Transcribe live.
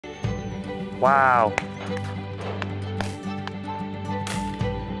Wow.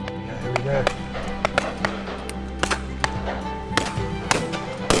 Yeah, here we go.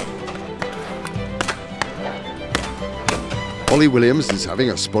 Ollie Williams is having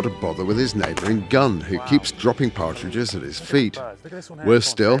a spot of bother with his neighbouring gun, who keeps dropping partridges at his feet. Worse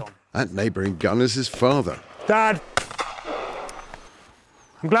still, that neighbouring gun is his father. Dad!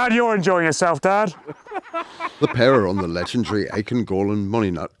 I'm glad you're enjoying yourself, Dad. The pair are on the legendary Aikengall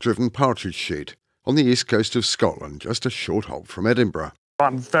Monynut driven partridge shoot on the east coast of Scotland, just a short halt from Edinburgh.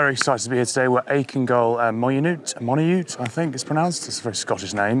 I'm very excited to be here today. We're at Aikengall Monynut, I think it's pronounced. It's a very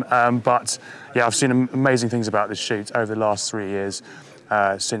Scottish name. But yeah, I've seen amazing things about this shoot over the last 3 years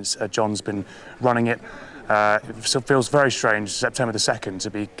since John's been running it. It feels very strange, September the 2nd,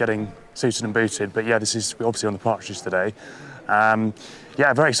 to be getting suited and booted. But yeah, we're obviously on the partridges today.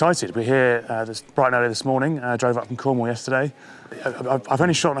 Yeah, very excited. We're here bright and early this morning. Drove up from Cornwall yesterday. I've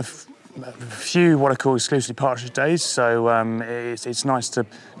only shot on a few what I call exclusively partridge days, so it's nice to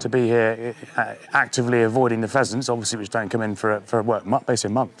be here actively avoiding the pheasants, obviously, which don't come in for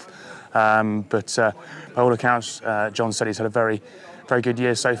basically a month. But by all accounts, John said he's had a very good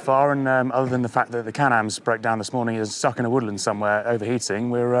year so far, and other than the fact that the Can-Ams broke down this morning, is stuck in a woodland somewhere overheating,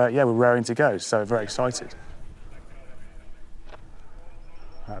 we're raring to go, so very excited.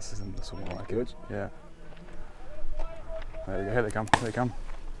 That's something like it. Yeah. There we go. Here they come. Here they come.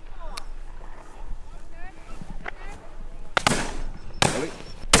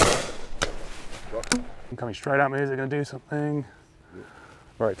 I'm coming straight at me. Is it going to do something? Yeah.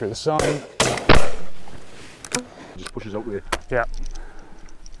 Right through the sun. Just pushes out with you. Yeah.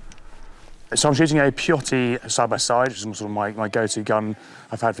 So I'm shooting a Piotti side by side, which is sort of my go-to gun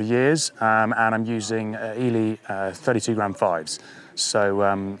I've had for years, and I'm using Eley 32-gram 5s.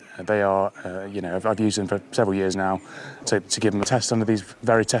 So they are, I've used them for several years now to give them a test under these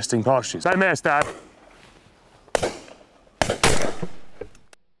very testing partridges. Don't miss, Dad.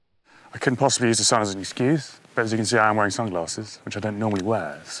 I couldn't possibly use the sun as an excuse, but as you can see, I am wearing sunglasses, which I don't normally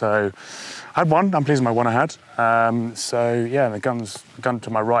wear. So I had one. I'm pleased with my one I had. So yeah, the gun to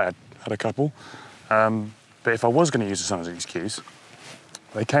my right had a couple. But if I was going to use the sun as an excuse,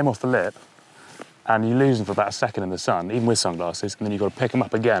 they came off the lip, and you lose them for about a second in the sun, even with sunglasses, and then you've got to pick them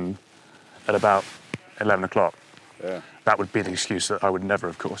up again at about 11 o'clock. Yeah. That would be the excuse that I would never,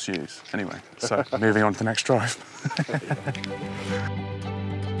 of course, use. Anyway, so moving on to the next drive.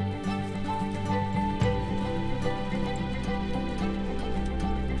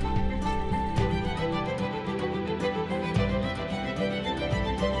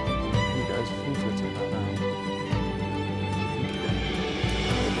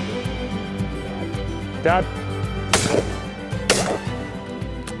 Dad?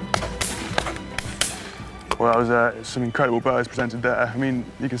 Well, that was some incredible birds presented there. I mean,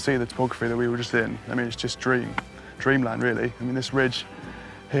 you can see the topography that we were just in. I mean, it's just dreamland, really. I mean, this ridge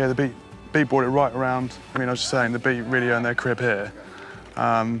here, the beat brought it right around. I mean, I was just saying, the beat really earned their crib here.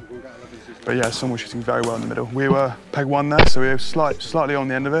 But yeah, some were shooting very well in the middle. We were peg 1 there, so we were slightly on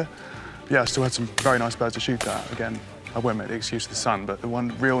the end of it. But yeah, I still had some very nice birds to shoot at. Again, I won't make the excuse of the sun, but the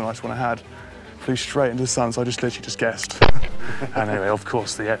one real nice one I had flew straight into the sun, so I literally just guessed. And anyway, of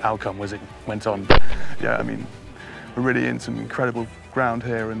course, the outcome was it went on. Yeah, I mean, we're really in some incredible ground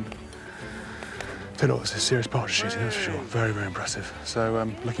here, and tell you what, it's a serious partridge shooting, that's for sure. Very, very impressive. So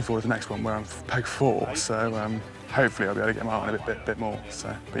looking forward to the next one where I'm peg 4. So hopefully I'll be able to get my eye on a bit more.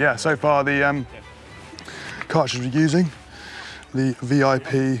 So, but yeah, so far the cartridges we're using, the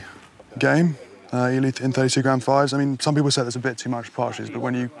VIP Game. Eley in 32-gram 5s. I mean, some people say there's a bit too much partridges, but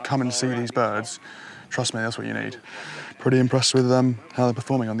when you come and see these birds, trust me, that's what you need. Pretty impressed with how they're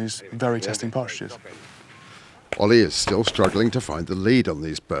performing on these very testing partridges. Ollie is still struggling to find the lead on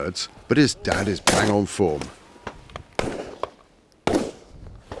these birds, but his dad is bang on form.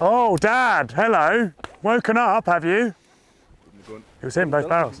 Oh, Dad, hello. Woken up, have you? It was him, both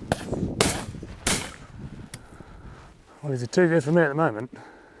barrels. Well, he's a 2 good for me at the moment.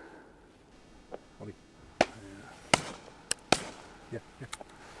 Yeah.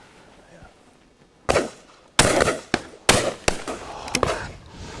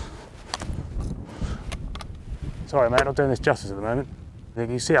 Sorry, mate, not doing this justice at the moment. You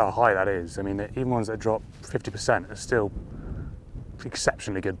can see how high that is. I mean, even ones that drop 50% are still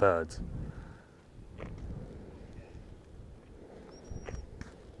exceptionally good birds.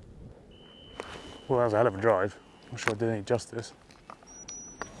 Well, that was a hell of a drive. I'm not sure I did any justice.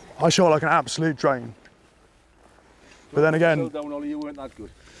 I shot like an absolute drain. But then again... Slow down, Ollie, you weren't that good.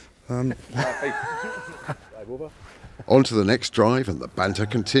 On to the next drive, and the banter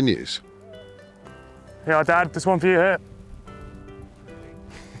continues. Yeah, Dad, this one for you here.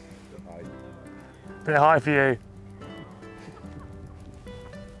 Bit high for you.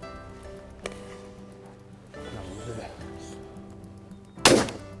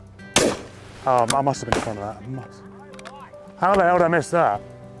 Oh, I must have been in front of that. How the hell did I miss that?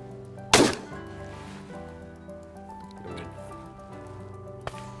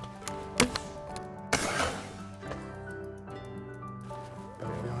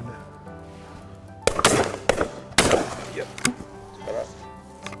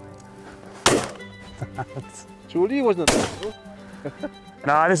 Surely wasn't it?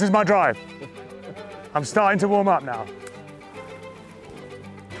 No, this is my drive. I'm starting to warm up now.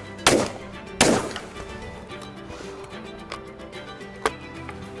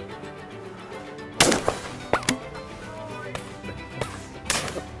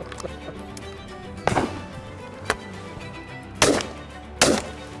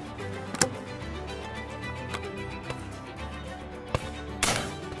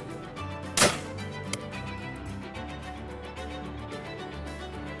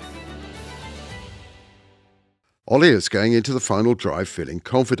 Ollie is going into the final drive feeling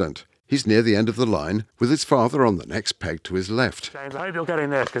confident. He's near the end of the line with his father on the next peg to his left. James, I hope you're getting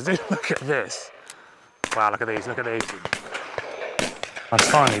this, because look at this. Wow, look at these, look at these. I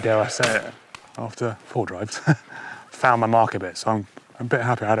finally, dare I say it, after 4 drives, found my mark a bit, so I'm a bit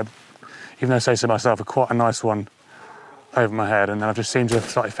happy. I had, even though I say so myself, quite a nice one over my head, and then I've just seemed to have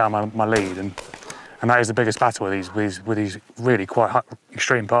slightly found my lead, and that is the biggest battle with these really quite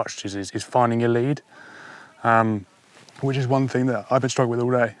extreme partridges is finding your lead. Which is one thing that I've been struggling with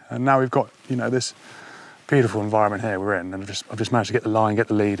all day. And now we've got, you know, this beautiful environment here we're in, and I've just managed to get the line, get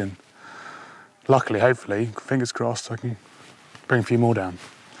the lead, and luckily, hopefully, fingers crossed, I can bring a few more down.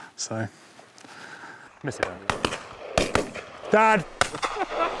 So, miss it out. Dad!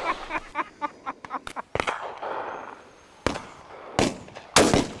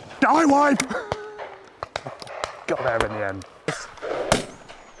 Die wipe! Got there in the end.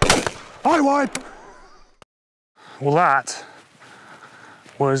 Die wipe! Well, that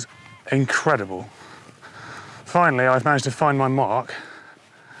was incredible. Finally, I've managed to find my mark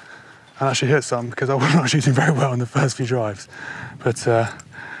and actually hit some, because I was not shooting very well in the first few drives. But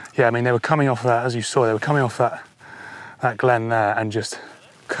yeah, I mean, they were coming off that, as you saw, they were coming off that glen there and just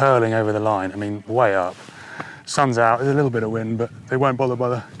curling over the line. I mean, way up. Sun's out, there's a little bit of wind, but they weren't bothered by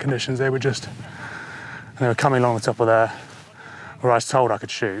the conditions. They were coming along the top of there where I was told I could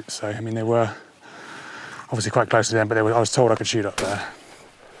shoot. So, I mean, they were obviously quite close to them, but I was told I could shoot up there.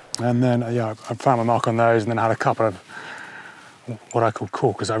 And then, yeah, I found my mark on those, and then I had a couple of what I call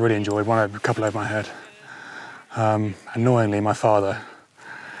corkers I really enjoyed, a couple over my head. Annoyingly, my father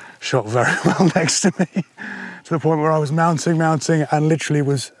shot very well next to me, to the point where I was mounting, and literally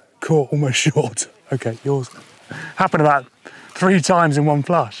was caught almost short. Okay, yours. Happened about 3 times in one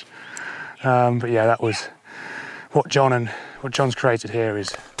flush. But yeah, that was what John's created here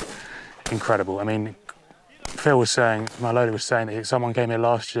is incredible. I mean, Phil was saying, my loader was saying that someone came here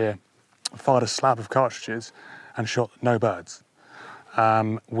last year, fired a slab of cartridges and shot no birds,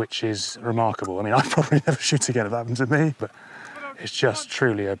 which is remarkable. I mean, I'd probably never shoot again if that happened to me, but it's just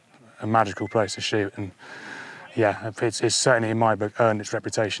truly a magical place to shoot. And yeah, it's certainly in my book earned its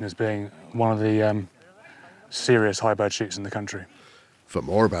reputation as being one of the serious high bird shoots in the country. For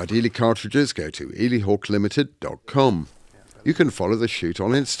more about Eley cartridges, go to eleyhawklimited.com. You can follow the shoot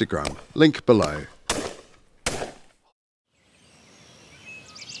on Instagram, link below.